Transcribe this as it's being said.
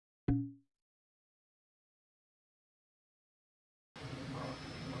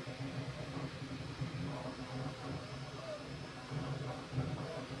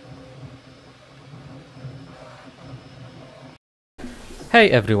Hey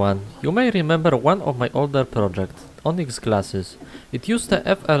everyone, you may remember one of my older projects, Onyx glasses. It used a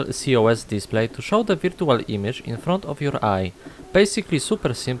FLCOS display to show the virtual image in front of your eye, basically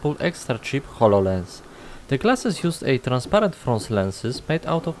super simple extra cheap HoloLens. The glasses used a transparent front lenses made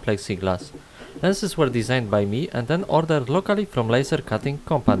out of plexiglass. Lenses were designed by me and then ordered locally from laser cutting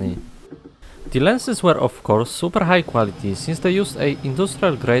company. The lenses were of course super high quality since they used a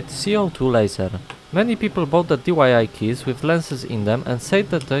industrial grade CO2 laser. Many people bought the DIY kits with lenses in them and said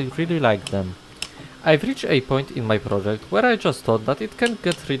that they really liked them. I've reached a point in my project where I just thought that it can't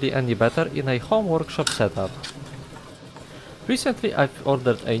get really any better in a home workshop setup. Recently I've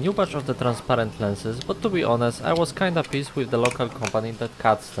ordered a new batch of the transparent lenses, but to be honest I was kinda pissed with the local company that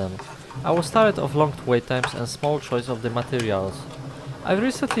cuts them. I was tired of long wait times and small choice of the materials. I've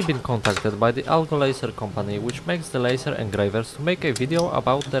recently been contacted by the Algolaser company, which makes the laser engravers, to make a video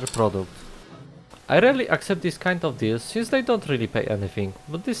about their product. I rarely accept this kind of deals since they don't really pay anything,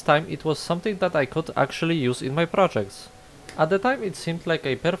 but this time it was something that I could actually use in my projects. At the time it seemed like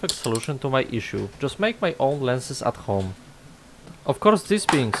a perfect solution to my issue, just make my own lenses at home. Of course, this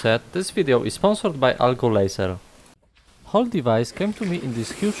being said, this video is sponsored by Algolaser. Whole device came to me in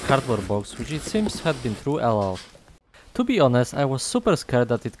this huge cardboard box, which it seems had been through a lot. To be honest, I was super scared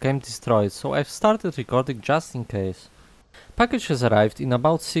that it came destroyed, so I've started recording just in case. Package has arrived in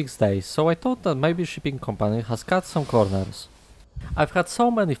about 6 days, so I thought that maybe shipping company has cut some corners. I've had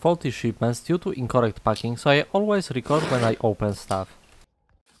so many faulty shipments due to incorrect packing, so I always record when I open stuff.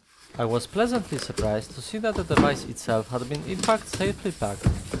 I was pleasantly surprised to see that the device itself had been in fact safely packed.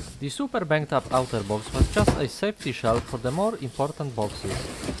 The super banged up outer box was just a safety shell for the more important boxes.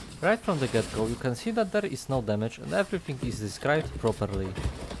 Right from the get-go you can see that there is no damage and everything is described properly.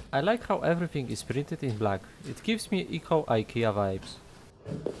 I like how everything is printed in black, it gives me eco IKEA vibes.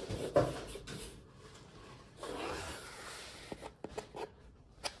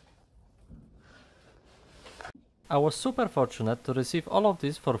 I was super fortunate to receive all of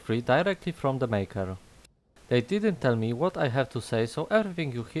this for free directly from the maker. They didn't tell me what I have to say, so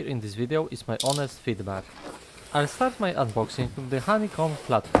everything you hear in this video is my honest feedback. I'll start my unboxing with the honeycomb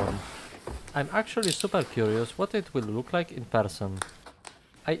platform. I'm actually super curious what it will look like in person.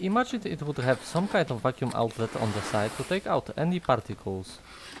 I imagined it would have some kind of vacuum outlet on the side to take out any particles.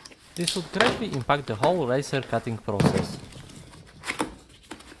 This would greatly impact the whole laser cutting process.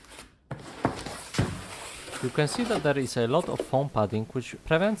 You can see that there is a lot of foam padding which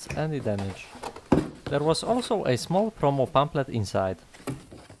prevents any damage. There was also a small promo pamphlet inside.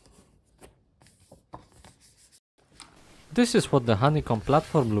 This is what the honeycomb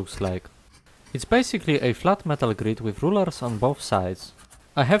platform looks like. It's basically a flat metal grid with rulers on both sides.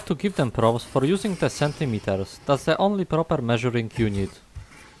 I have to give them props for using the centimeters, that's the only proper measuring unit.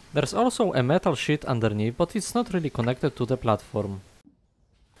 There's also a metal sheet underneath, but it's not really connected to the platform.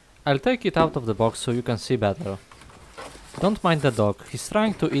 I'll take it out of the box so you can see better. Don't mind the dog, he's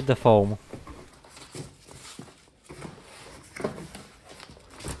trying to eat the foam.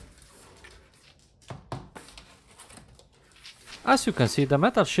 As you can see, the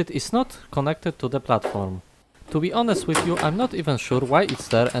metal sheet is not connected to the platform. To be honest with you, I'm not even sure why it's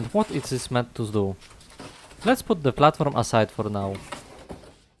there and what it is meant to do. Let's put the platform aside for now.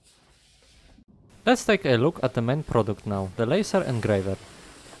 Let's take a look at the main product now, the laser engraver.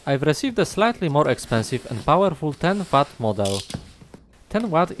 I've received a slightly more expensive and powerful 10 watt model. 10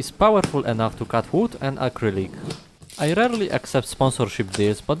 watt is powerful enough to cut wood and acrylic. I rarely accept sponsorship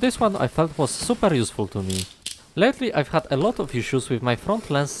deals, but this one I felt was super useful to me. Lately I've had a lot of issues with my front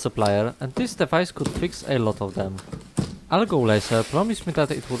lens supplier and this device could fix a lot of them. Algolaser promised me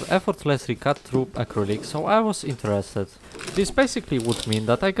that it would effortlessly cut through acrylic, so I was interested. This basically would mean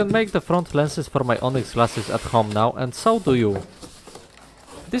that I can make the front lenses for my Onyx glasses at home now, and so do you.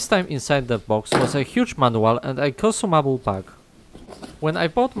 This time inside the box was a huge manual and a consumable bag. When I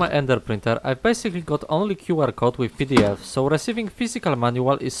bought my Ender printer I basically got only QR code with PDF, so receiving physical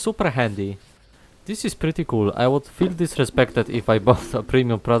manual is super handy. This is pretty cool, I would feel disrespected if I bought a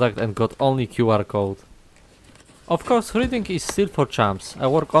premium product and got only QR code. Of course, reading is still for champs, I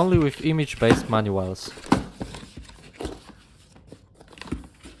work only with image-based manuals.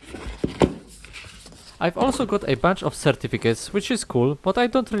 I've also got a bunch of certificates, which is cool, but I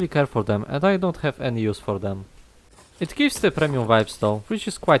don't really care for them and I don't have any use for them. It gives the premium vibes though, which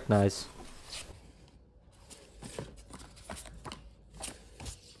is quite nice.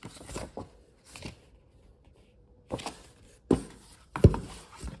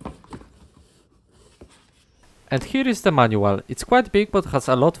 And here is the manual. It's quite big but has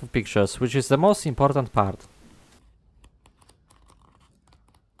a lot of pictures, which is the most important part.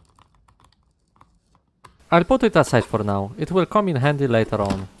 I'll put it aside for now, it will come in handy later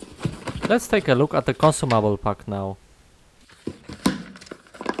on. Let's take a look at the consumable pack now.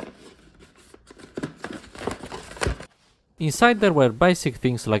 Inside there were basic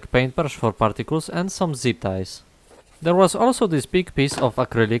things like paintbrush for particles and some zip ties. There was also this big piece of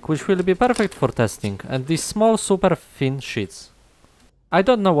acrylic which will be perfect for testing, and these small super thin sheets. I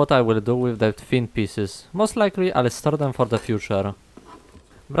don't know what I will do with the thin pieces, most likely I'll store them for the future.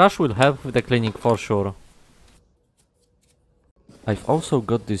 Brush will help with the cleaning for sure. I've also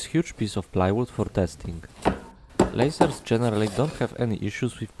got this huge piece of plywood for testing. Lasers generally don't have any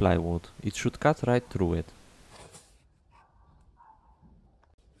issues with plywood, it should cut right through it.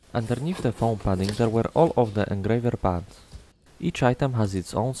 Underneath the foam padding there were all of the engraver pads. Each item has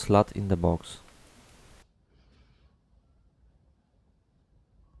its own slot in the box.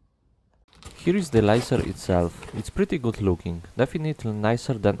 Here is the laser itself. It's pretty good looking, definitely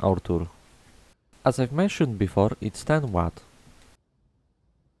nicer than our tool. As I've mentioned before, it's 10 watt.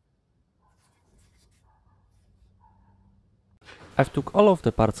 I've took all of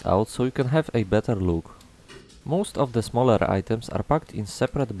the parts out so you can have a better look. Most of the smaller items are packed in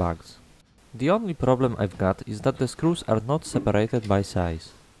separate bags. The only problem I've got is that the screws are not separated by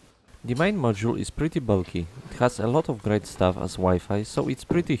size. The main module is pretty bulky, it has a lot of great stuff as Wi-Fi, so it's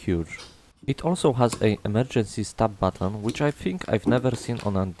pretty huge. It also has an emergency stop button, which I think I've never seen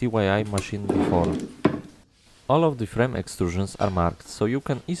on a DIY machine before. All of the frame extrusions are marked, so you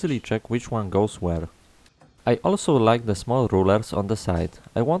can easily check which one goes where. I also like the small rulers on the side.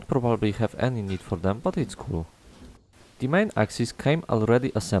 I won't probably have any need for them, but it's cool. The main axis came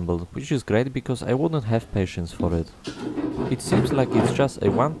already assembled, which is great because I wouldn't have patience for it. It seems like it's just a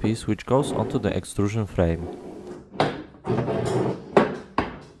one piece which goes onto the extrusion frame.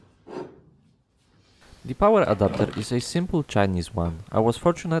 The power adapter is a simple Chinese one. I was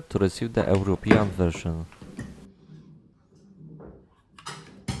fortunate to receive the European version.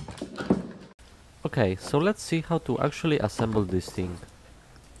 Okay, so let's see how to actually assemble this thing.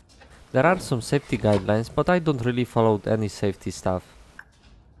 There are some safety guidelines, but I don't really follow any safety stuff.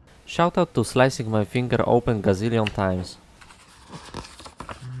 Shout out to slicing my finger open gazillion times.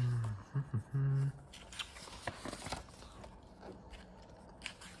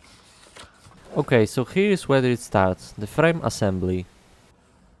 Okay, so here is where it starts, the frame assembly.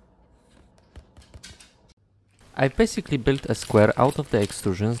 I basically built a square out of the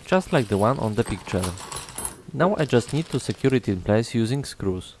extrusions just like the one on the picture. Now I just need to secure it in place using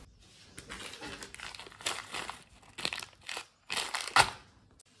screws.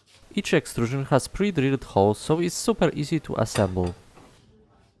 Each extrusion has pre-drilled holes, so it's super easy to assemble.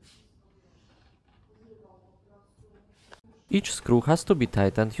 Each screw has to be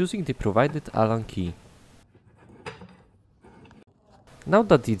tightened using the provided Allen key. Now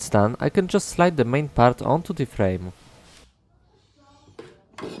that it's done, I can just slide the main part onto the frame.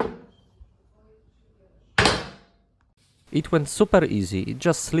 It went super easy, it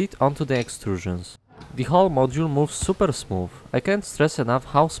just slid onto the extrusions. The whole module moves super smooth. I can't stress enough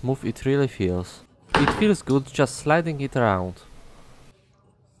how smooth it really feels. It feels good just sliding it around.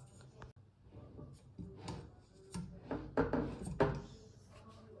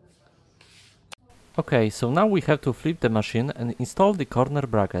 Okay, so now we have to flip the machine and install the corner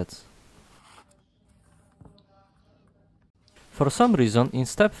brackets. For some reason, in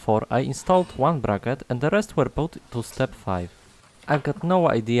step 4 I installed one bracket and the rest were put to step 5. I've got no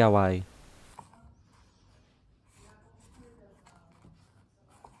idea why.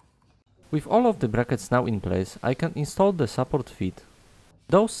 With all of the brackets now in place, I can install the support feet.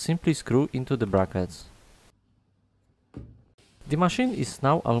 Those simply screw into the brackets. The machine is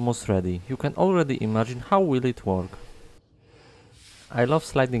now almost ready. You can already imagine how will it work. I love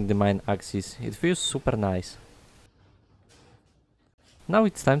sliding the main axis, it feels super nice. Now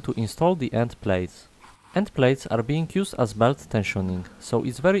it's time to install the end plates. End plates are being used as belt tensioning, so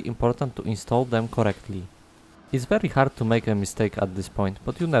it's very important to install them correctly. It's very hard to make a mistake at this point,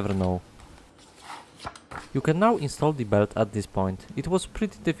 but you never know. You can now install the belt at this point. It was a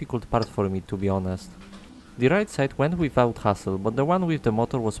pretty difficult part for me, to be honest. The right side went without hassle, but the one with the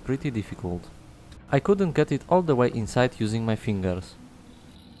motor was pretty difficult. I couldn't get it all the way inside using my fingers.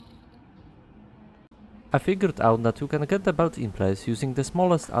 I figured out that you can get the belt in place using the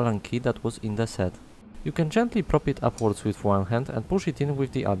smallest Allen key that was in the set. You can gently prop it upwards with one hand and push it in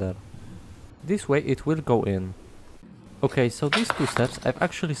with the other. This way it will go in. Okay, so these two steps I've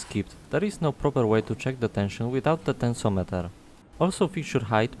actually skipped. There is no proper way to check the tension without the tensometer. Also, fixture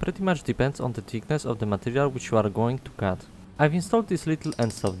height pretty much depends on the thickness of the material which you are going to cut. I've installed this little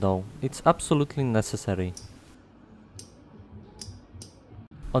end stop though, it's absolutely necessary.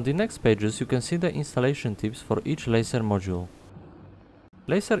 On the next pages you can see the installation tips for each laser module.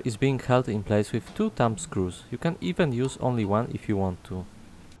 Laser is being held in place with 2 thumb screws, you can even use only one if you want to.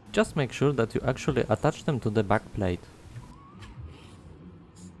 Just make sure that you actually attach them to the back plate.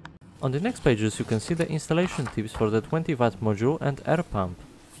 On the next pages you can see the installation tips for the 20 watt module and air pump.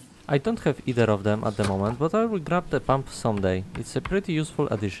 I don't have either of them at the moment, but I will grab the pump someday, it's a pretty useful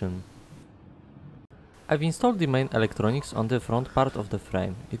addition. I've installed the main electronics on the front part of the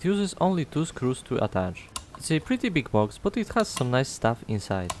frame. It uses only 2 screws to attach. It's a pretty big box, but it has some nice stuff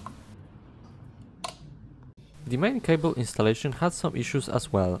inside. The main cable installation had some issues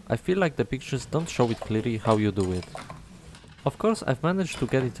as well. I feel like the pictures don't show it clearly how you do it. Of course, I've managed to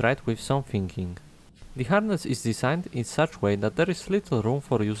get it right with some thinking. The harness is designed in such way that there is little room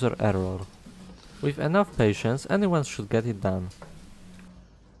for user error. With enough patience, anyone should get it done.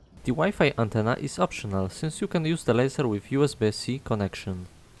 The Wi-Fi antenna is optional, since you can use the laser with USB-C connection.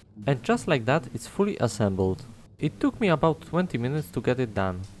 And just like that, it's fully assembled. It took me about 20 minutes to get it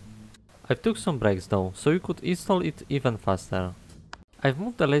done. I've took some breaks though, so you could install it even faster. I've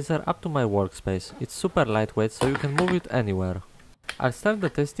moved the laser up to my workspace. It's super lightweight, so you can move it anywhere. I'll start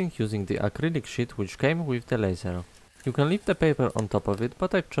the testing using the acrylic sheet which came with the laser. You can leave the paper on top of it,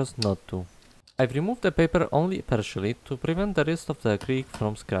 but I've chosen not to. I've removed the paper only partially to prevent the rest of the acrylic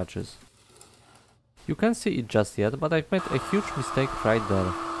from scratches. You can't see it just yet, but I've made a huge mistake right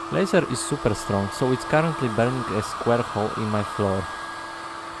there. Laser is super strong, so it's currently burning a square hole in my floor.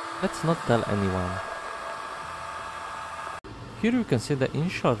 Let's not tell anyone. Here you can see the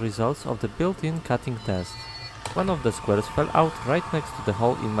initial results of the built-in cutting test. One of the squares fell out right next to the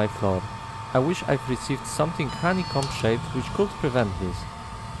hole in my floor. I wish I've received something honeycomb shaped which could prevent this.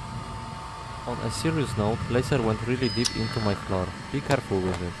 On a serious note, laser went really deep into my floor. Be careful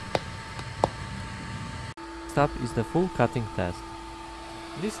with it. Next up is the full cutting test.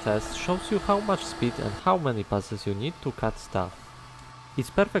 This test shows you how much speed and how many passes you need to cut stuff. It's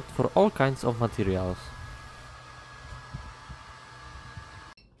perfect for all kinds of materials.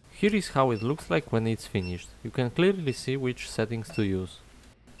 Here is how it looks like when it's finished. You can clearly see which settings to use.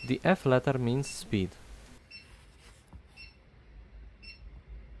 The F letter means speed.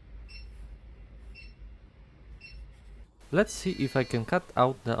 Let's see if I can cut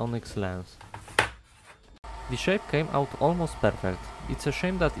out the Onyx lens. The shape came out almost perfect. It's a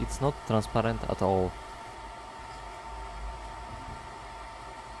shame that it's not transparent at all.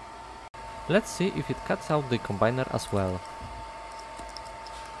 Let's see if it cuts out the combiner as well.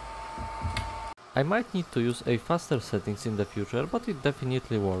 I might need to use a faster settings in the future, but it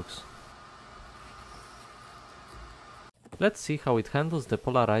definitely works. Let's see how it handles the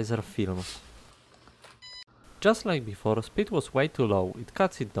polarizer film. Just like before, speed was way too low, it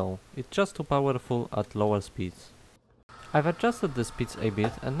cuts it down, it's just too powerful at lower speeds. I've adjusted the speeds a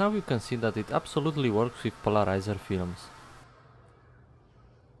bit and now you can see that it absolutely works with polarizer films.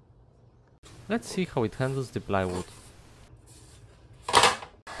 Let's see how it handles the plywood.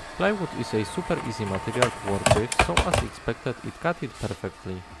 Plywood is a super easy material to work with, so as expected it cut it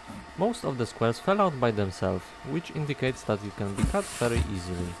perfectly. Most of the squares fell out by themselves, which indicates that it can be cut very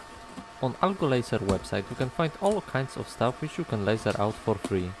easily. On Algolaser website you can find all kinds of stuff which you can laser out for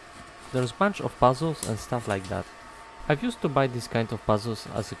free. There's bunch of puzzles and stuff like that. I've used to buy this kind of puzzles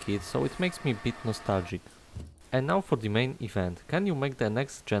as a kid, so it makes me a bit nostalgic. And now for the main event. Can you make the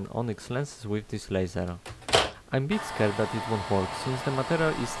next gen Onyx lenses with this laser? I'm a bit scared that it won't work since the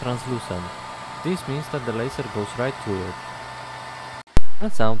material is translucent. This means that the laser goes right through it.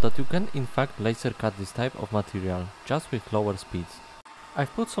 Turns out that you can in fact laser cut this type of material, just with lower speeds.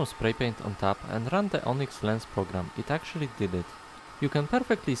 I've put some spray paint on top and ran the Onyx lens program, it actually did it. You can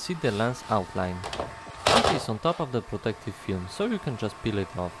perfectly see the lens outline. It is on top of the protective film, so you can just peel it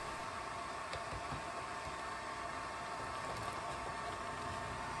off.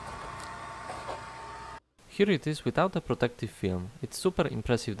 Here it is without the protective film, it's super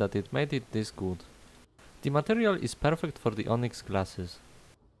impressive that it made it this good. The material is perfect for the Onyx glasses.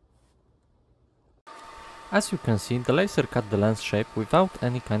 As you can see, the laser cut the lens shape without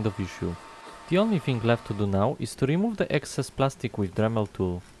any kind of issue. The only thing left to do now is to remove the excess plastic with Dremel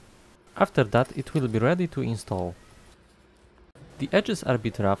tool. After that it will be ready to install. The edges are a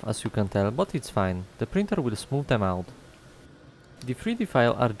bit rough as you can tell, but it's fine, the printer will smooth them out. The 3D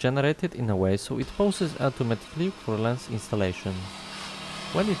files are generated in a way so it pauses automatically for lens installation.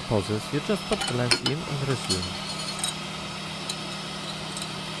 When it pauses, you just pop the lens in and resume.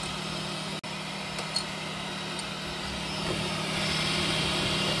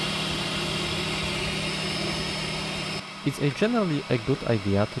 It's generally a good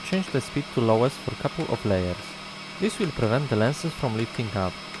idea to change the speed to lowest for a couple of layers. This will prevent the lenses from lifting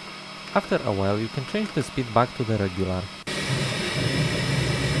up. After a while you can change the speed back to the regular.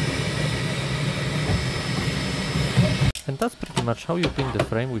 And that's pretty much how you paint the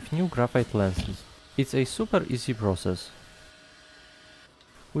frame with new graphite lenses. It's a super easy process.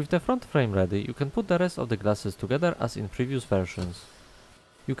 With the front frame ready, you can put the rest of the glasses together as in previous versions.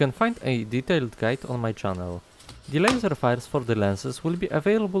 You can find a detailed guide on my channel. The laser files for the lenses will be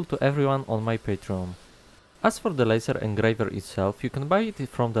available to everyone on my Patreon. As for the laser engraver itself, you can buy it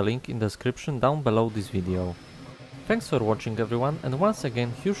from the link in the description down below this video. Thanks for watching everyone, and once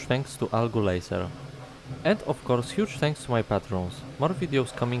again huge thanks to Algolaser. And of course huge thanks to my patrons, more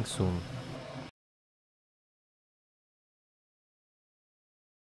videos coming soon.